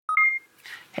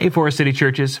Hey Forest City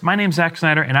Churches, my name's Zach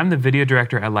Snyder and I'm the video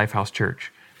director at Lifehouse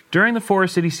Church. During the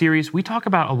Forest City series, we talk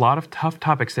about a lot of tough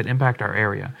topics that impact our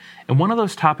area. And one of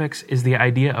those topics is the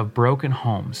idea of broken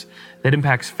homes that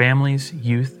impacts families,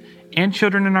 youth, and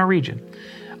children in our region.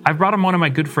 I've brought on one of my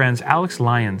good friends, Alex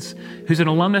Lyons, who's an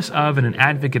alumnus of and an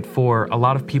advocate for a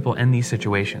lot of people in these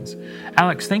situations.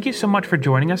 Alex, thank you so much for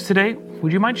joining us today.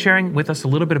 Would you mind sharing with us a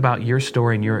little bit about your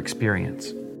story and your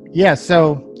experience? Yeah,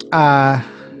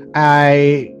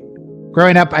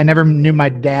 growing up, I never knew my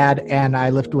dad, and I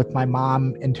lived with my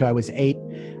mom until I was 8.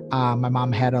 My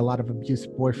mom had a lot of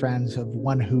abusive boyfriends, of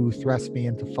one who thrust me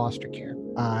into foster care.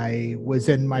 I was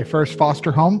in my first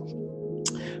foster home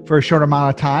for a short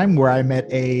amount of time, where I met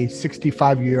a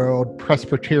 65-year-old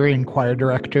Presbyterian choir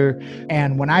director.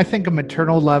 And when I think of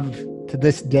maternal love to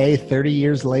this day, 30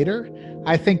 years later,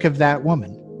 I think of that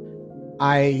woman.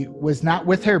 I was not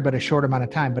with her but a short amount of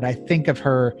time, but I think of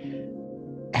her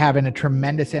having a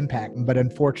tremendous impact. But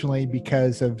unfortunately,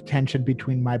 because of tension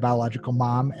between my biological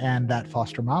mom and that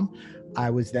foster mom, I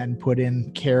was then put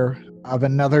in care of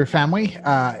another family,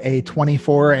 a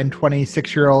 24 and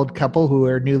 26-year-old couple who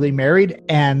are newly married.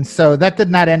 And so that did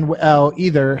not end well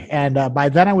either. And by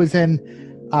then I was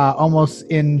almost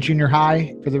in junior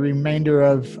high. For the remainder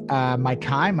of my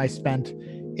time, I spent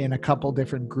in a couple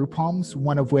different group homes,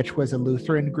 one of which was a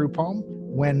Lutheran group home.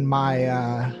 When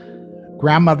my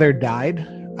grandmother died,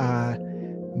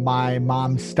 my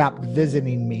mom stopped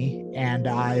visiting me, and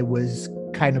I was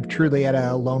kind of truly at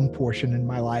a lone portion in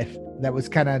my life. That was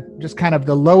kind of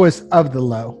the lowest of the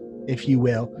low, if you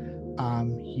will.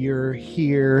 You're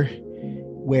here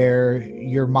where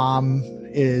your mom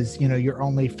is, your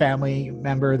only family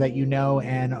member that you know,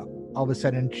 and all of a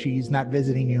sudden she's not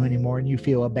visiting you anymore, and you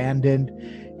feel abandoned.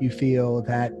 You feel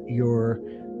that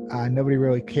nobody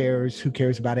really cares. Who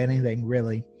cares about anything,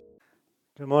 really?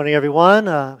 Good morning, everyone.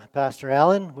 Pastor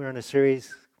Allen. We're in a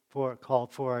series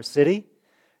called For Our City,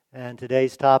 and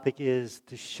today's topic is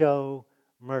to show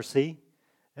mercy,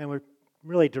 and we're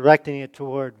really directing it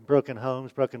toward broken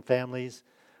homes, broken families,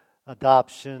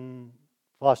 adoption,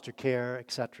 foster care,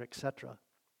 etc., etc.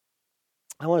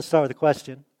 I want to start with a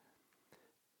question.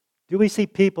 Do we see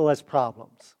people as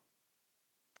problems?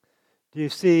 Do you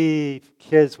see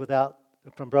kids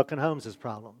from broken homes as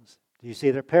problems? Do you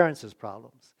see their parents as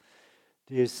problems?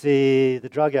 Do you see the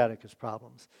drug addict as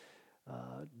problems?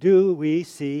 Do we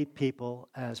see people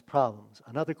as problems?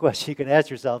 Another question you can ask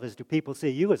yourself is, do people see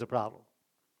you as a problem?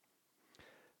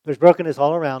 There's brokenness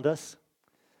all around us.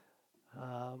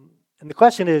 And the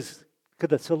question is,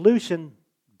 could the solution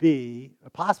be, or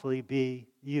possibly be,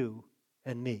 you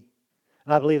and me?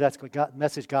 And I believe that's the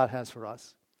message God has for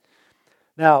us.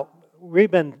 Now,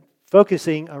 we've been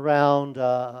focusing around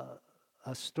a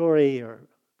story or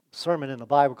sermon in the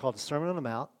Bible called the Sermon on the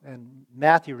Mount, and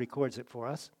Matthew records it for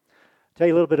us. I'll tell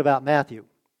you a little bit about Matthew.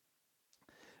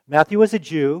 Matthew was a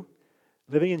Jew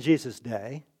living in Jesus'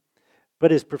 day, but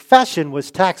his profession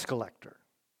was tax collector.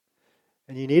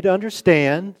 And you need to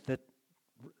understand that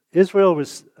Israel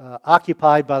was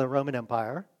occupied by the Roman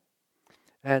Empire,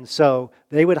 and so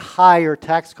they would hire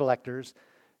tax collectors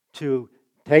to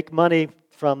take money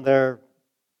from their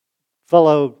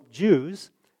fellow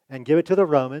Jews and give it to the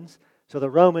Romans, so the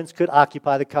Romans could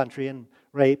occupy the country and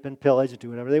rape and pillage and do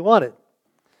whatever they wanted.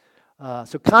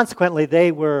 So consequently,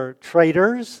 they were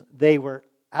traitors. They were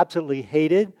absolutely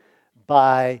hated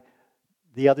by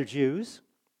the other Jews.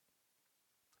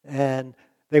 And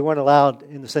they weren't allowed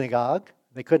in the synagogue.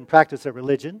 They couldn't practice their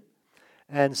religion.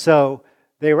 And so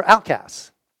they were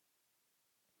outcasts.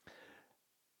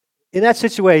 In that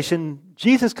situation,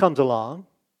 Jesus comes along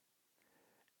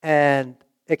and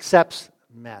accepts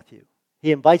Matthew.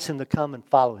 He invites him to come and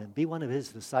follow him, be one of his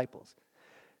disciples.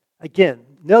 Again,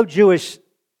 no Jewish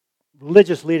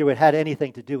religious leader had had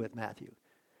anything to do with Matthew.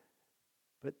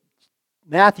 But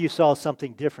Matthew saw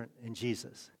something different in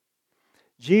Jesus.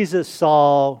 Jesus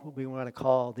saw what we want to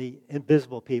call the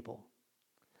invisible people.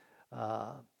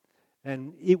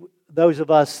 Those of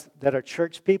us that are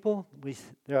church people,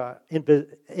 there are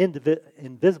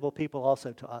invisible people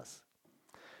also to us.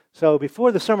 So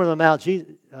before the Sermon on the Mount,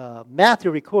 Matthew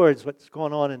records what's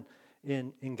going on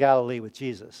in Galilee with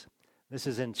Jesus. This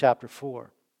is in chapter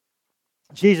 4.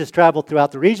 Jesus traveled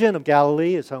throughout the region of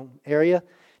Galilee, his home area,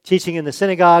 teaching in the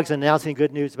synagogues and announcing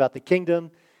good news about the kingdom.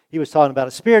 He was talking about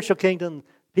a spiritual kingdom.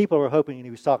 People were hoping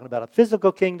he was talking about a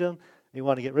physical kingdom. They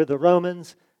wanted to get rid of the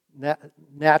Romans,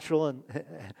 natural, and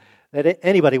that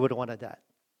anybody would have wanted that.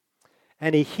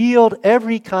 And he healed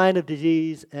every kind of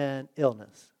disease and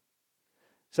illness.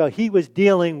 So he was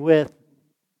dealing with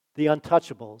the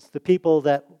untouchables, the people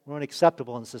that weren't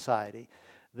acceptable in society.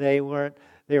 They were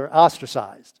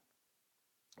ostracized.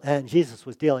 and Jesus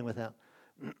was dealing with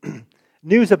him.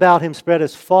 News about him spread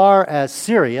as far as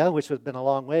Syria, which had been a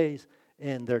long ways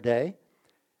in their day,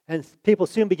 and people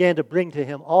soon began to bring to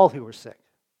him all who were sick.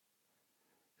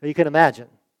 So you can imagine,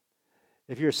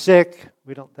 if you're sick,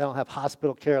 they don't have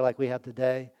hospital care like we have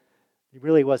today. There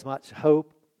really was much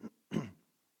hope.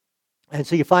 And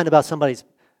so you find about somebody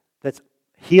that's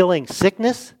healing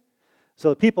sickness,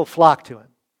 so people flock to him.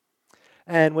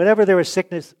 And whenever there was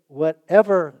sickness,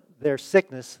 whatever their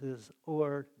sicknesses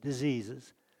or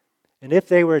diseases, and if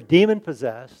they were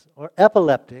demon-possessed or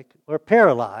epileptic or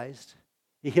paralyzed,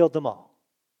 he healed them all.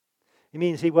 It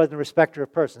means he wasn't a respecter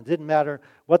of persons. It didn't matter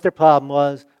what their problem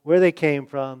was, where they came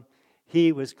from.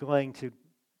 He was going to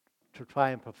try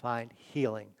and provide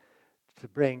healing, to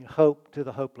bring hope to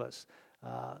the hopeless,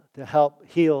 to help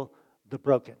heal the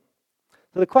broken.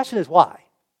 So the question is why?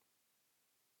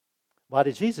 Why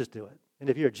did Jesus do it? And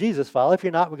if you're a Jesus follower, if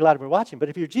you're not, we're glad we're watching. But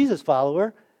if you're a Jesus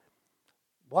follower,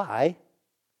 why?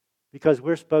 Because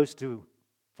we're supposed to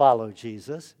follow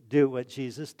Jesus, do what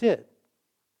Jesus did.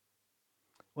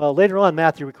 Well, later on,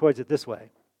 Matthew records it this way.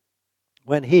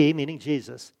 When he, meaning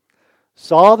Jesus,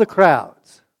 saw the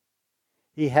crowds,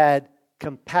 he had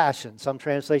compassion. Some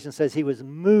translation says he was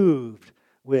moved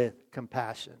with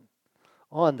compassion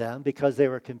on them because they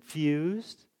were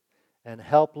confused and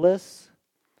helpless.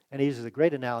 And he uses a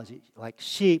great analogy, like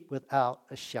sheep without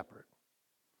a shepherd.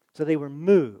 So they were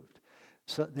moved.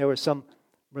 So there was some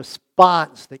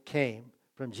response that came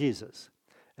from Jesus.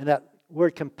 And that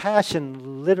word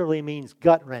compassion literally means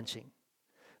gut-wrenching.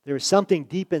 There was something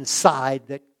deep inside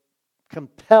that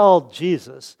compelled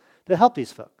Jesus to help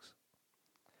these folks.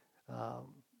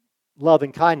 Love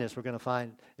and kindness, we're going to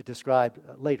find it described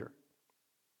later.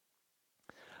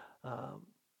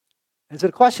 And so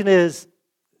the question is,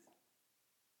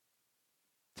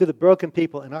 to the broken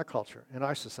people in our culture, in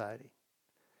our society,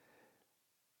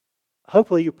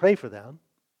 hopefully you pray for them.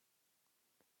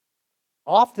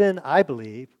 Often, I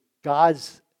believe, God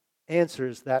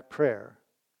answers that prayer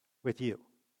with you,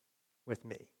 with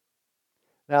me.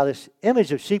 Now, this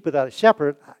image of sheep without a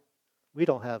shepherd,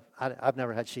 I've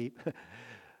never had sheep.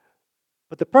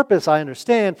 But the purpose, I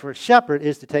understand, for a shepherd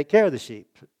is to take care of the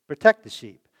sheep, protect the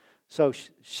sheep. So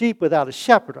sheep without a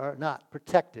shepherd are not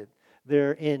protected.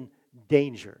 They're in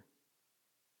danger.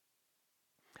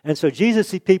 And so Jesus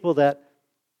sees people that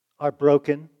are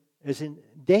broken is in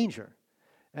danger.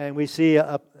 And we see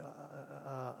a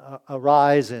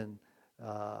rise in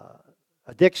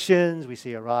addictions. We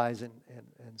see a rise in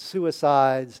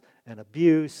suicides and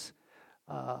abuse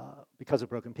because of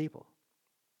broken people.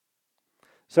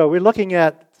 So we're looking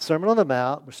at Sermon on the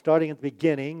Mount. We're starting at the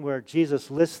beginning where Jesus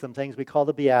lists some things we call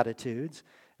the Beatitudes.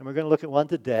 And we're going to look at one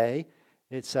today.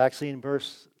 It's actually in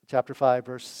chapter 5,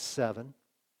 verse 7.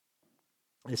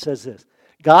 It says this: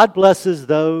 God blesses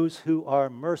those who are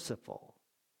merciful,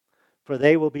 for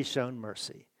they will be shown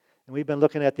mercy. And we've been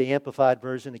looking at the Amplified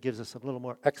Version. It gives us a little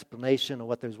more explanation of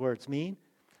what those words mean,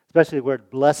 especially the word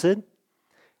blessed.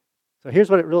 So here's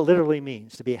what it literally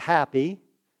means: to be happy,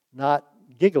 not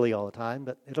giggly all the time,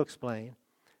 but it'll explain.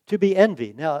 To be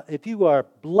envied. Now, if you are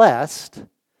blessed,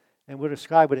 and we'll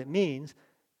describe what it means,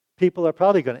 people are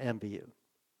probably going to envy you.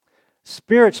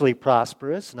 Spiritually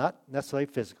prosperous, not necessarily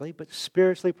physically, but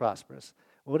spiritually prosperous.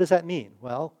 What does that mean?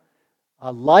 Well,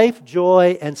 a life,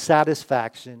 joy, and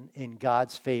satisfaction in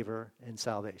God's favor and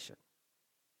salvation.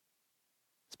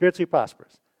 Spiritually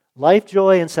prosperous. Life,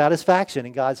 joy, and satisfaction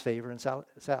in God's favor and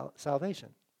salvation.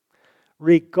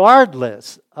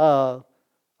 Regardless of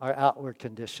our outward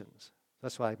conditions.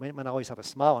 That's why we might not always have a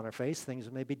smile on our face.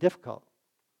 Things may be difficult.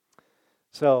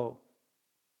 So,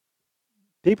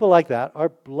 people like that are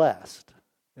blessed.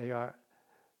 They are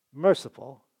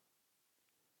merciful,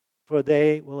 for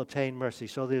they will obtain mercy.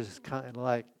 So there's kind of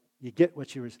like, you get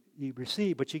what you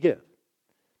receive what you give.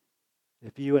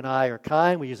 If you and I are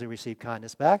kind, we usually receive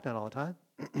kindness back, not all the time.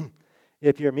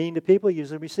 If you're mean to people, you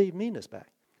usually receive meanness back.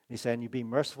 He's saying you be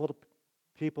merciful to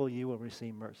people, you will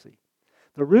receive mercy.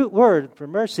 The root word for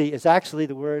mercy is actually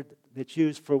the word that's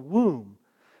used for womb.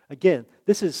 Again,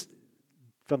 this is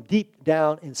from deep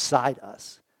down inside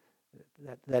us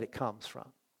that it comes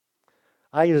from.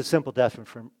 I use a simple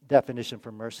definition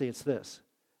for mercy. It's this: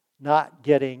 not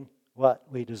getting what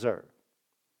we deserve.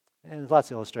 And there's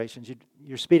lots of illustrations.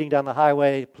 You're speeding down the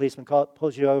highway, a policeman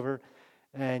pulls you over,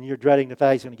 and you're dreading the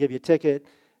fact he's going to give you a ticket.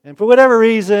 And for whatever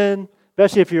reason,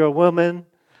 especially if you're a woman,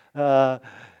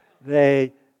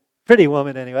 pretty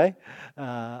woman anyway.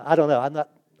 I don't know. I'm not.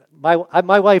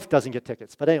 My wife doesn't get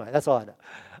tickets, but anyway, that's all I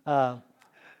know.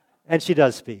 And she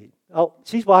does speed. Oh,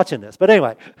 she's watching this, but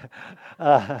anyway,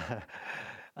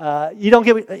 you don't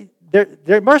get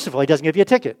they're merciful. He doesn't give you a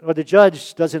ticket, or the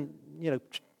judge doesn't,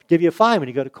 give you a fine when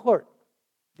you go to court.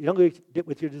 You don't get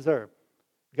what you deserve.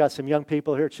 We got some young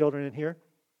people here, children in here.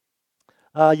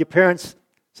 Your parents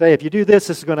say, if you do this,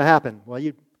 this is going to happen. Well,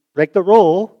 you break the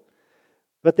rule,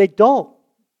 but they don't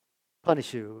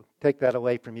punish you, take that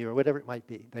away from you, or whatever it might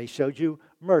be. They showed you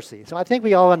mercy. So I think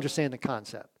we all understand the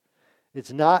concept.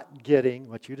 It's not getting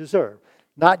what you deserve,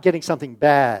 not getting something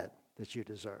bad that you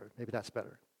deserve. Maybe that's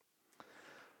better.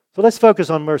 So let's focus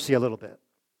on mercy a little bit.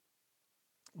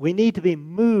 We need to be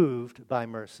moved by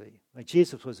mercy, like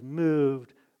Jesus was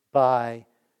moved by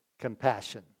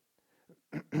compassion.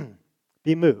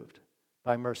 Be moved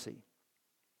by mercy.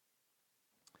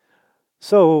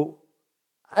 So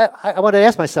I want to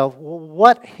ask myself, well,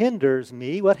 what hinders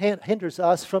me? What hinders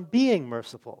us from being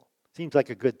merciful? Seems like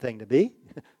a good thing to be.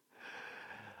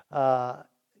 Came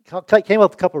up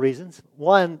with a couple reasons.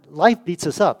 One, life beats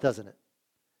us up, doesn't it?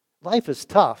 Life is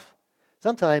tough.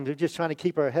 Sometimes we're just trying to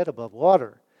keep our head above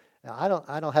water. Now,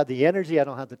 I don't have the energy, I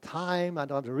don't have the time, I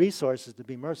don't have the resources to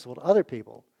be merciful to other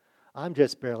people. I'm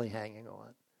just barely hanging on.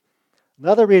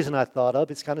 Another reason I thought of,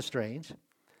 it's kind of strange,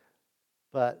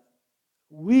 but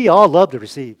we all love to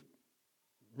receive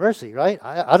mercy, right?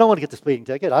 I don't want to get the speeding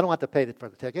ticket. I don't want to pay for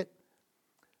the ticket.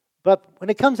 But when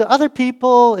it comes to other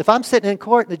people, if I'm sitting in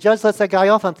court and the judge lets that guy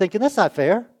off, I'm thinking, that's not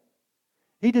fair.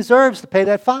 He deserves to pay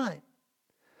that fine.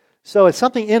 So it's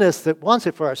something in us that wants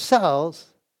it for ourselves,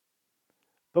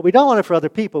 but we don't want it for other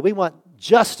people. We want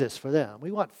justice for them.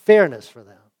 We want fairness for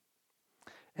them.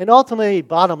 And ultimately,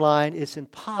 bottom line, it's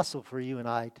impossible for you and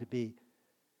I to be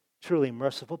truly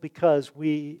merciful because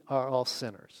we are all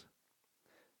sinners,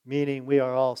 meaning we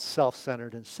are all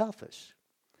self-centered and selfish.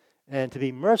 And to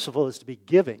be merciful is to be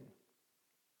giving.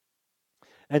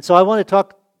 And so I want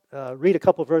to read a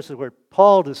couple of verses where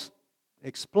Paul just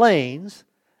explains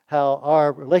how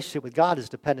our relationship with God is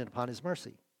dependent upon His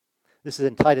mercy. This is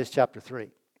in Titus chapter 3.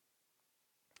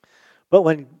 But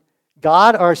when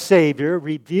God, our Savior,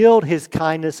 revealed His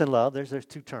kindness and love, there's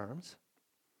two terms.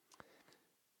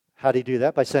 How did He do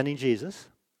that? By sending Jesus.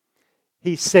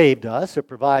 He saved us, or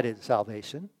provided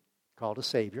salvation, called a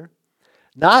Savior,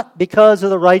 not because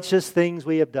of the righteous things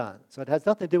we have done. So it has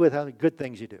nothing to do with how the good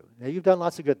things you do. Now, you've done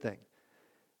lots of good things.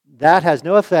 That has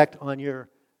no effect on your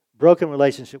broken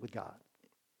relationship with God.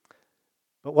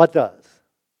 But what does?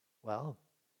 Well,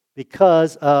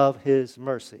 because of His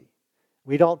mercy.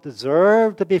 We don't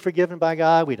deserve to be forgiven by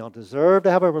God. We don't deserve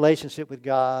to have a relationship with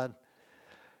God.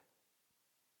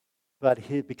 But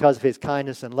because of His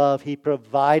kindness and love, He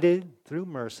provided through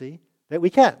mercy that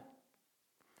we can.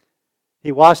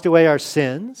 He washed away our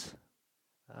sins.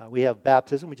 We have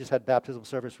baptism. We just had baptism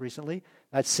service recently.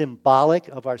 That's symbolic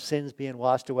of our sins being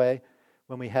washed away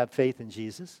when we have faith in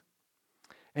Jesus.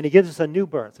 And He gives us a new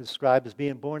birth, described as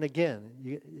being born again.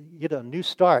 You get a new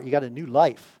start. You got a new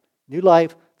life. New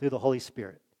life through the Holy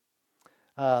Spirit.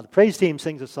 The praise team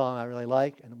sings a song I really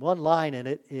like, and one line in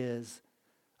it is,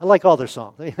 I like all their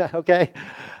songs, okay?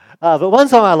 But one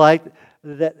song I like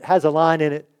that has a line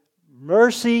in it,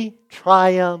 mercy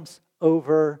triumphs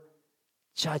over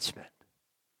judgment.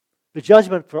 The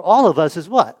judgment for all of us is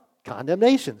what?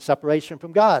 Condemnation, separation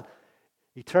from God,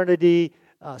 eternity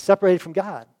separated from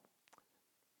God.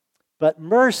 But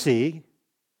mercy,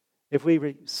 if we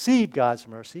receive God's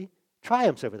mercy,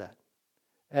 triumphs over that.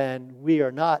 And we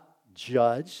are not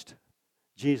judged.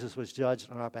 Jesus was judged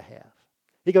on our behalf.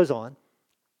 He goes on.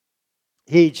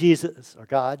 He, Jesus, or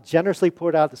God, generously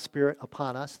poured out the Spirit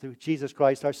upon us through Jesus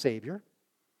Christ our Savior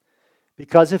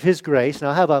because of His grace.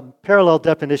 Now I have a parallel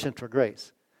definition for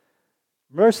grace.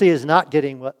 Mercy is not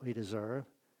getting what we deserve.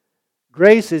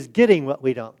 Grace is getting what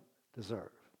we don't deserve.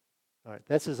 All right,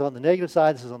 this is on the negative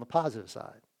side. This is on the positive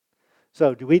side.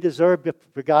 So do we deserve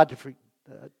for God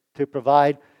to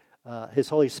provide His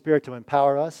Holy Spirit to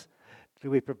empower us? Do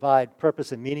we provide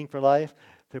purpose and meaning for life?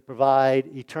 To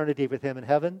provide eternity with Him in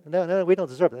heaven? No, we don't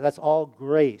deserve that. That's all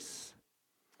grace.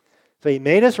 So He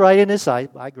made us right in His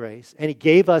sight by grace, and He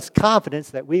gave us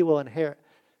confidence that we will inherit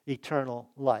eternal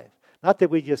life. Not that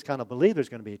we just kind of believe there's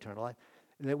going to be eternal life,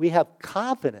 that we have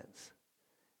confidence.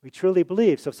 We truly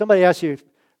believe. So if somebody asks you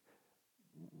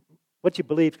what you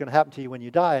believe is going to happen to you when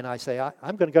you die, and I say,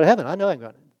 I'm going to go to heaven. I know I'm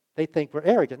going to. They think we're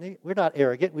arrogant. We're not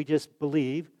arrogant. We just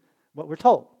believe what we're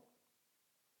told.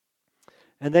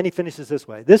 And then he finishes this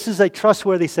way. This is a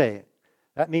trustworthy saying.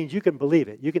 That means you can believe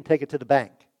it. You can take it to the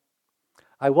bank.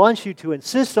 I want you to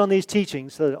insist on these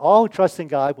teachings so that all who trust in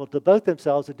God will devote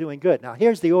themselves to doing good. Now,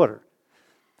 here's the order.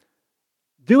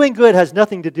 Doing good has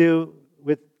nothing to do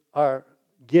with our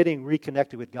getting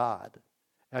reconnected with God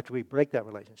after we break that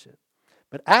relationship.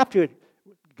 But after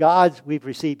we've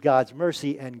received God's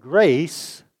mercy and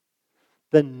grace,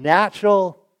 the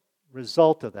natural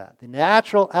result of that, the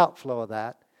natural outflow of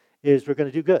that is we're going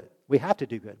to do good. We have to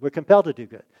do good. We're compelled to do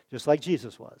good, just like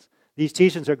Jesus was. These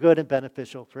teachings are good and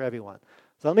beneficial for everyone.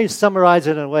 So let me summarize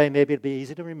it in a way maybe it'll be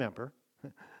easy to remember.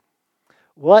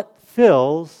 What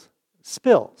fills,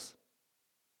 spills.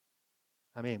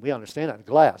 I mean, we understand that in a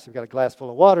glass. You've got a glass full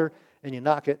of water, and you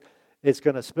knock it, it's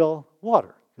going to spill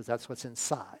water, because that's what's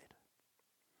inside.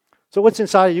 So what's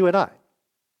inside of you and I?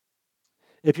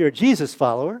 If you're a Jesus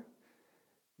follower,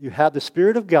 you have the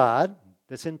Spirit of God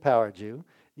that's empowered you.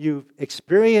 You've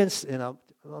experienced in an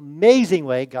amazing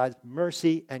way God's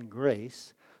mercy and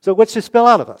grace. So what should spill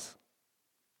out of us?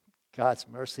 God's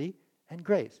mercy and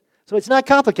grace. So it's not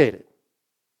complicated.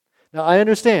 Now, I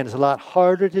understand it's a lot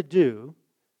harder to do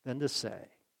than to say.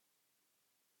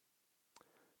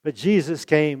 But Jesus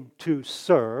came to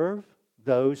serve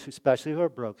those, especially who are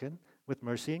broken, with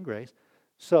mercy and grace.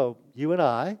 So you and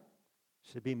I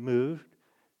should be moved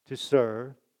to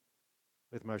serve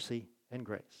with mercy and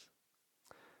grace.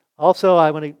 Also,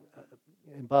 I want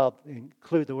to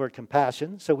include the word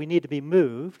compassion. So we need to be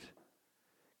moved.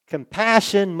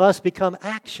 Compassion must become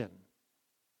action.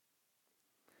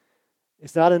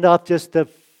 It's not enough just to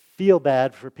feel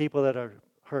bad for people that are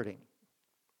hurting,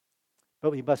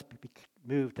 but we must be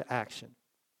moved to action.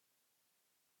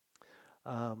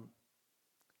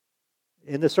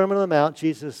 In the Sermon on the Mount,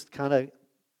 Jesus kind of,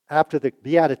 after the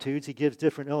Beatitudes, he gives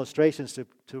different illustrations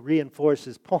to reinforce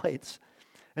his points.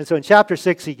 And so in chapter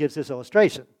 6, he gives this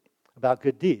illustration about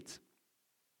good deeds.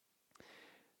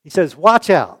 He says, watch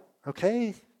out,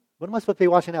 okay? What am I supposed to be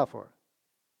watching out for?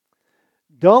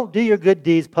 Don't do your good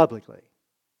deeds publicly.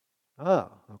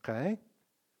 Oh, okay.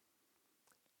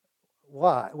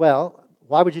 Why? Well,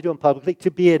 why would you do them publicly? To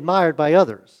be admired by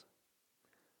others.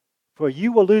 For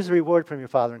you will lose the reward from your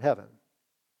Father in heaven.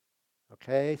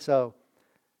 Okay, so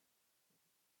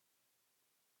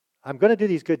I'm going to do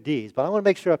these good deeds, but I want to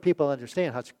make sure people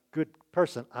understand how good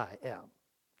person I am.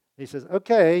 He says,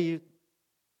 okay,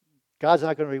 God's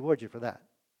not going to reward you for that.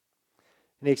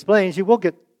 And he explains you will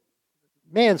get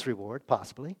man's reward,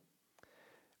 possibly.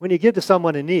 When you give to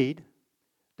someone in need,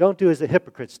 don't do as the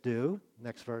hypocrites do,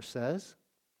 next verse says.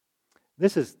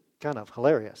 This is kind of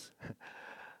hilarious.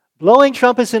 Blowing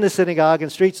trumpets in the synagogue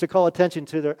and streets to call attention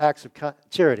to their acts of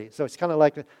charity. So it's kind of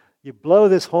like you blow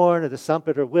this horn or the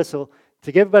trumpet or whistle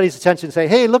to get everybody's attention and say,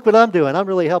 hey, look what I'm doing. I'm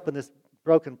really helping this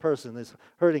broken person, this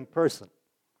hurting person.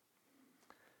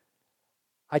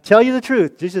 I tell you the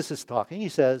truth, Jesus is talking. He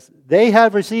says, they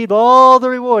have received all the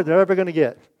reward they're ever going to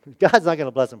get. God's not going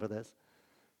to bless them for this.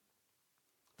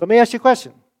 Let me ask you a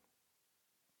question.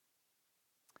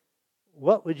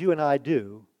 What would you and I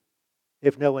do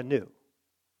if no one knew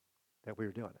that we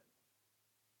were doing it?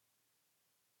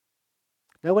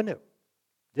 No one knew.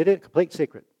 Did it a complete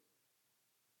secret.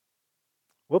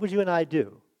 What would you and I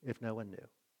do if no one knew?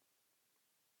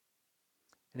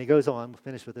 And he goes on, we'll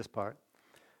finish with this part.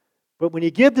 But when you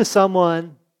give to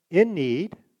someone in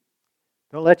need,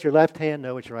 don't let your left hand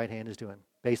know what your right hand is doing.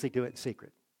 Basically, do it in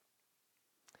secret.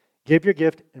 Give your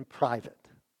gift in private,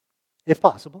 if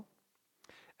possible.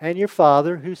 And your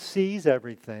Father, who sees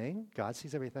everything, God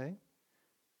sees everything,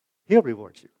 He'll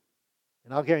reward you.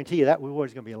 And I'll guarantee you that reward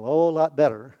is going to be a whole lot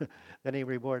better than any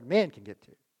reward man can get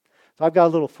to. So I've got a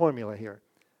little formula here.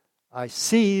 I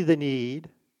see the need.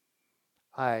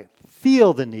 I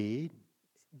feel the need.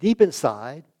 Deep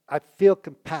inside, I feel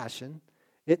compassion.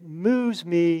 It moves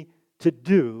me to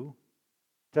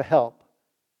help,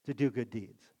 to do good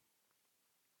deeds.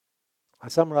 I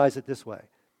summarize it this way.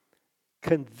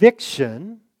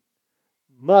 Conviction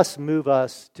must move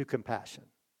us to compassion.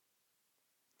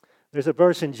 There's a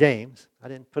verse in James, I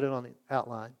didn't put it on the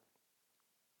outline,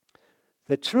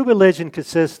 that true religion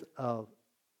consists of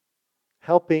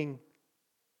helping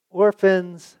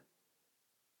orphans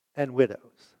and widows.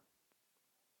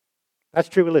 That's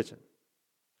true religion.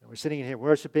 We're sitting in here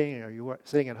worshiping, or you're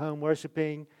sitting at home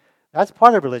worshiping. That's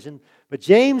part of religion. But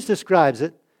James describes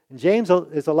it, and James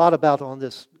is a lot about on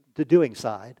this, the doing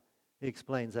side. He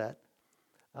explains that.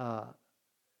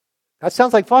 That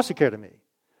sounds like foster care to me.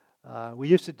 We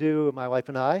used to do, my wife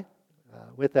and I,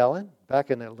 with Ellen,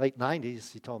 back in the late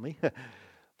 90s, she told me,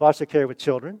 foster care with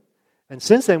children. And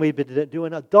since then, we've been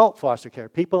doing adult foster care.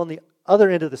 People on the other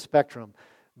end of the spectrum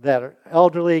that are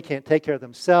elderly, can't take care of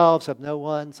themselves, have no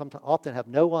one, often have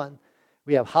no one.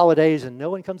 We have holidays and no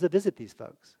one comes to visit these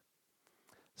folks.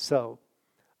 So,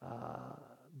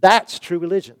 that's true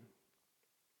religion.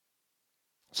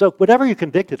 So, whatever you're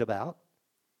convicted about,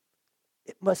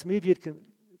 it must move you to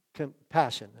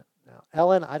compassion. Now,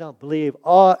 Ellen, I don't believe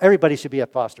everybody should be a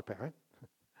foster parent.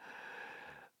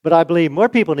 But I believe more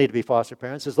people need to be foster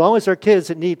parents. As long as there are kids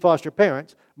that need foster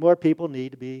parents, more people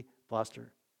need to be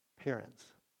foster parents.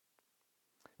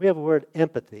 We have a word,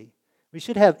 empathy. We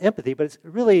should have empathy, but it's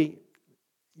really,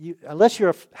 unless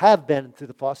you have been through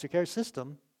the foster care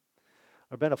system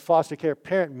or been a foster care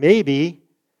parent, maybe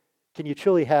can you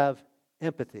truly have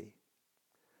empathy.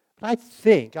 But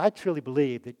I truly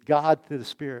believe that God, through the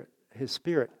Spirit, His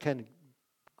Spirit, can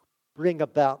bring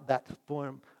about that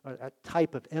form or that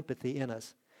type of empathy in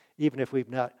us, even if we've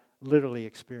not literally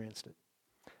experienced it.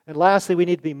 And lastly, we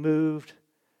need to be moved,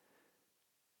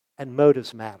 and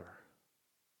motives matter.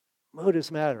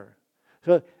 Motives matter.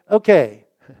 So, okay,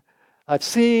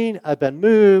 I've been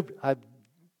moved, I've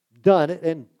done it,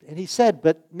 and he said,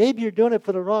 but maybe you're doing it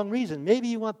for the wrong reason. Maybe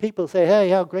you want people to say, hey,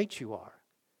 how great you are.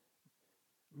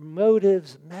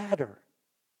 Motives matter.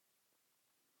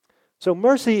 So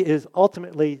mercy is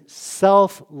ultimately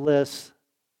selfless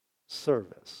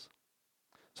service.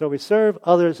 So we serve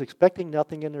others expecting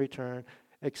nothing in return,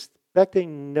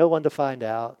 expecting no one to find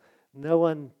out, no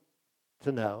one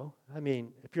to know. I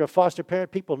mean, if you're a foster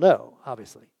parent, people know,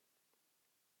 obviously.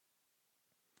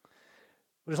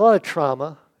 There's a lot of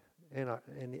trauma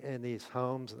in these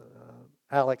homes.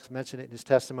 Alex mentioned it in his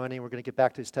testimony. We're going to get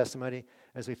back to his testimony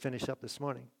as we finish up this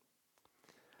morning.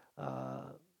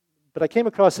 But I came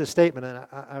across this statement, and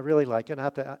I really like it. I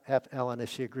have to ask Ellen if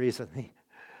she agrees with me.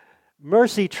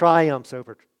 Mercy triumphs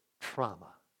over trauma.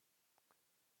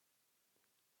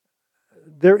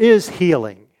 There is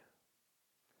healing.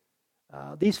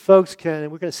 These folks can,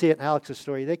 and we're going to see it in Alex's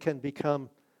story, they can become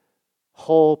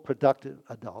whole, productive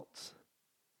adults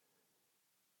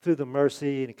through the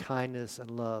mercy and kindness and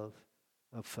love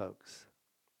of folks.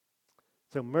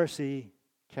 So mercy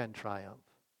can triumph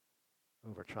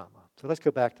over trauma. So let's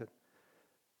go back to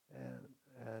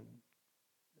and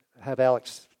have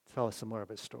Alex tell us some more of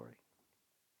his story.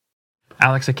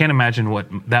 Alex, I can't imagine what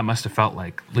that must have felt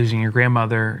like, losing your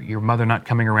grandmother, your mother not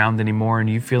coming around anymore, and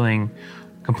you feeling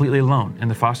completely alone in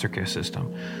the foster care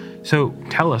system. So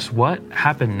tell us, what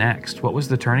happened next? What was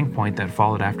the turning point that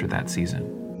followed after that season?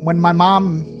 When my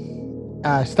mom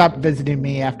stopped visiting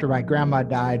me after my grandma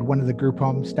died, one of the group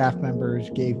home staff members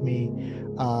gave me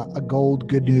a gold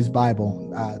Good News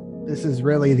Bible. This is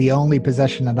really the only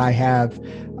possession that I have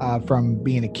from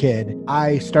being a kid.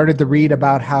 I started to read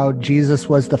about how Jesus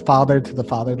was the father to the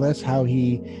fatherless, how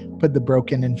he put the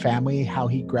broken in family, how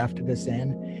he grafted us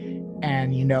in.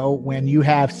 And, you know, when you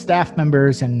have staff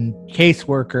members and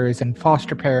caseworkers and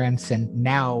foster parents and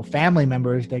now family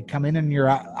members that come in and you're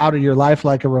out of your life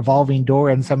like a revolving door,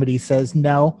 and somebody says,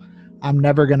 no, I'm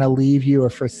never going to leave you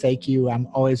or forsake you. I'm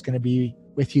always going to be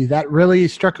with you. That really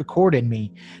struck a chord in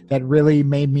me. That really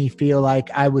made me feel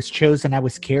like I was chosen, I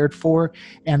was cared for,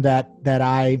 and that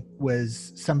I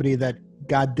was somebody that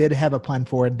God did have a plan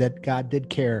for, and that God did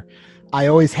care. I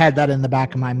always had that in the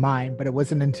back of my mind, but it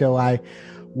wasn't until I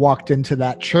walked into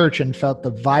that church and felt the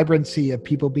vibrancy of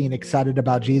people being excited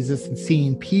about Jesus and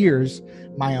seeing peers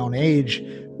my own age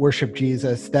worship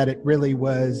Jesus that it really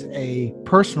was a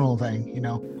personal thing, you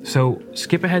know. So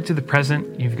skip ahead to the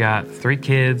present. You've got 3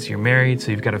 kids, you're married,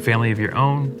 so you've got a family of your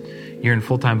own. You're in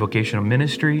full-time vocational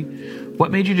ministry.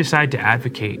 What made you decide to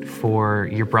advocate for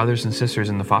your brothers and sisters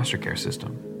in the foster care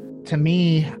system? To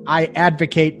me, I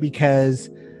advocate because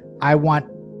I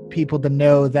want people to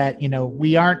know that, you know,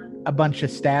 we aren't a bunch of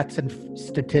stats and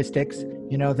statistics,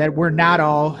 you know, that we're not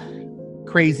all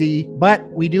crazy, but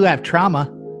we do have trauma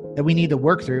that we need to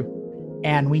work through,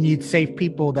 and we need safe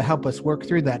people to help us work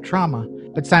through that trauma.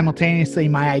 But simultaneously,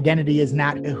 my identity is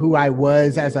not who I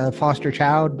was as a foster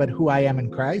child, but who I am in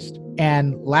Christ.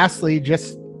 And lastly,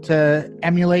 just to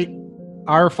emulate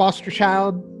our foster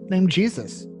child named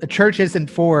Jesus. The church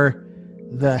isn't for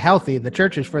the healthy, the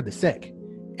church is for the sick.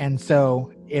 And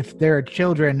so if there are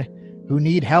children who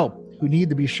need help, who need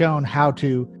to be shown how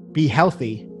to be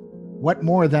healthy, what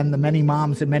more than the many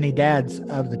moms and many dads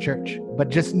of the church? But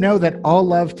just know that all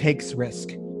love takes risk,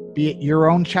 be it your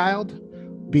own child,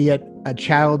 be it a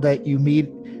child that you meet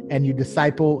and you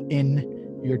disciple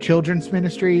in your children's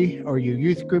ministry or your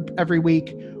youth group every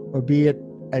week, or be it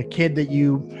a kid that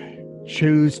you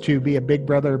choose to be a big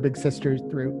brother or big sister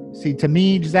through. See, to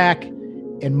me, Zach,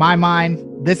 in my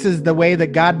mind, this is the way that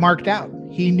God marked out.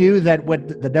 He knew that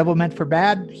what the devil meant for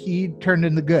bad, he turned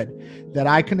into good, that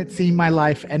I couldn't see my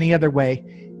life any other way,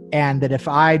 and that if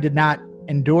I did not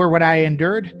endure what I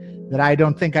endured, that I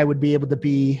don't think I would be able to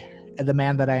be the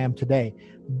man that I am today.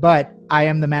 But I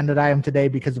am the man that I am today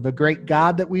because of a great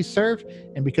God that we serve,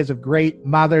 and because of great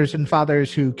mothers and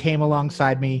fathers who came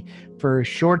alongside me for a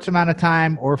short amount of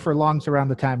time or for longs around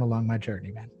the time along my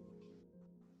journey, man.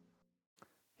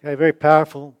 Okay, very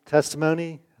powerful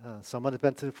testimony. someone has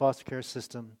been through the foster care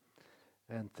system,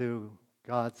 and through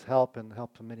God's help and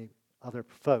help of many other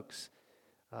folks,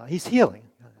 he's healing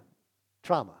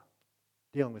trauma,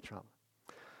 dealing with trauma.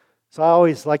 So I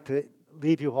always like to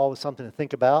leave you all with something to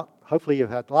think about. Hopefully you've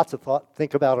had lots of thought to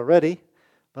think about already,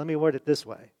 but let me word it this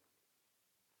way.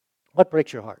 What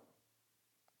breaks your heart?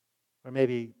 Or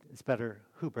maybe it's better,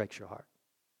 who breaks your heart?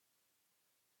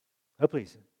 Hopefully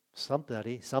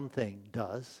somebody, something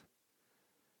does.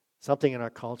 Something in our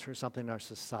culture, something in our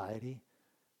society,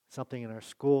 something in our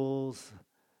schools.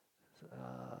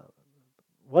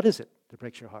 What is it that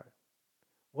breaks your heart?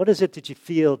 What is it that you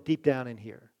feel deep down in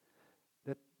here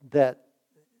that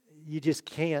you just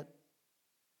can't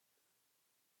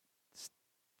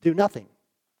do nothing?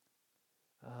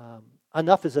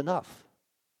 Enough is enough.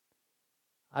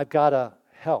 I've got to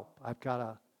help. I've got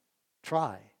to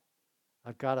try.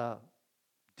 I've got to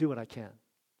do what I can.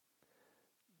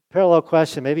 Parallel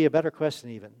question, maybe a better question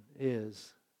even,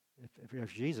 is, if you're a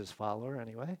Jesus follower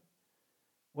anyway,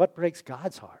 what breaks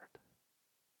God's heart?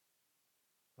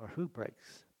 Or who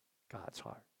breaks God's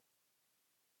heart?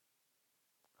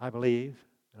 I believe,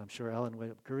 and I'm sure Ellen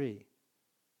would agree,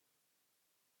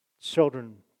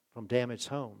 children from damaged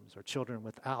homes or children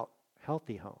without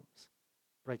healthy homes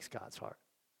breaks God's heart.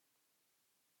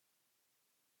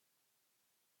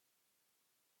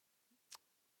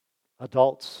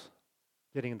 Adults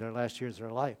getting in their last years of their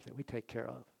life that we take care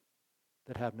of,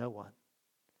 that have no one,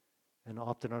 and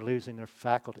often are losing their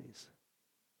faculties.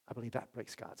 I believe that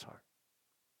breaks God's heart.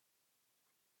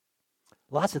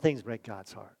 Lots of things break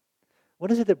God's heart. What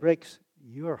is it that breaks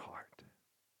your heart?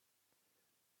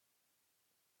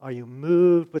 Are you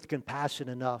moved with compassion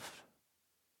enough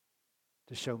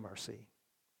to show mercy,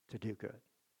 to do good?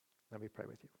 Let me pray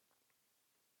with you.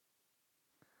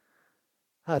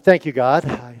 Thank you, God.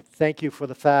 I thank you for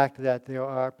the fact that there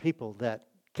are people that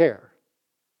care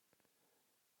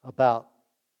about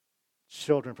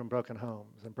children from broken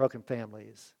homes and broken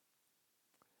families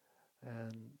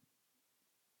and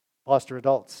foster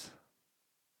adults.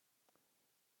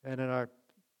 And in our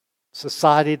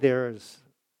society, there is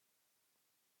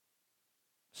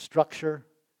structure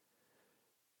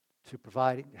to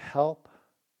provide help,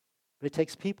 but it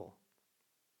takes people.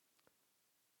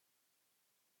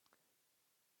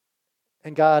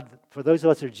 And God, for those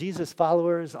of us who are Jesus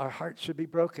followers, our hearts should be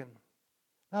broken.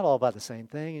 Not all about the same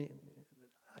thing.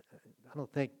 I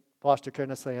don't think foster care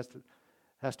necessarily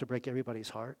has to break everybody's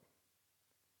heart.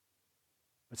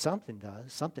 But something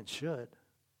does. Something should.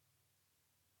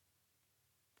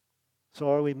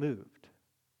 So are we moved?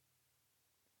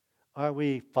 Are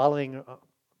we following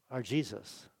our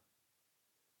Jesus?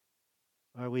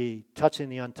 Are we touching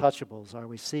the untouchables? Are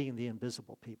we seeing the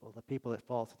invisible people, the people that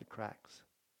fall through the cracks?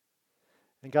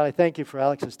 And God, I thank you for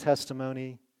Alex's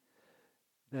testimony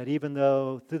that even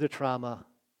though through the trauma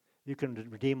you can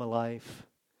redeem a life,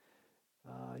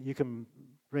 you can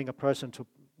bring a person to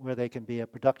where they can be a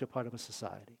productive part of a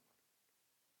society.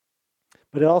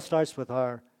 But it all starts with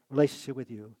our relationship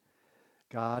with you,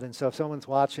 God. And so if someone's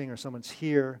watching or someone's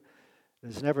here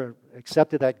that has never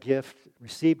accepted that gift,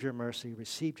 received your mercy,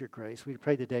 received your grace, we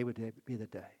pray today would be the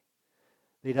day.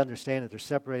 They'd understand that they're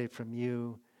separated from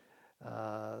you.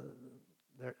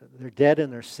 They're dead in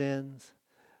their sins.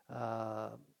 They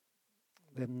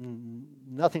have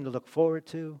nothing to look forward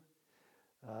to,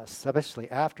 especially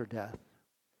after death.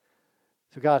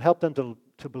 So God, help them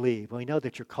to believe. We know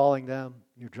that you're calling them,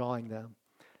 you're drawing them.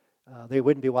 They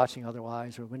wouldn't be watching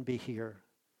otherwise or wouldn't be here.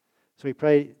 So we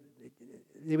pray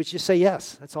they would just say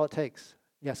yes. That's all it takes.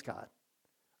 Yes, God,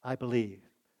 I believe.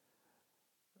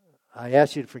 I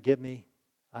ask you to forgive me.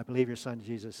 I believe your son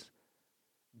Jesus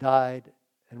died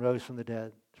and rose from the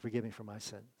dead to forgive me for my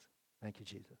sins. Thank you,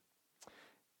 Jesus.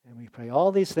 And we pray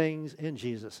all these things in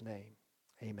Jesus' name.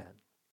 Amen.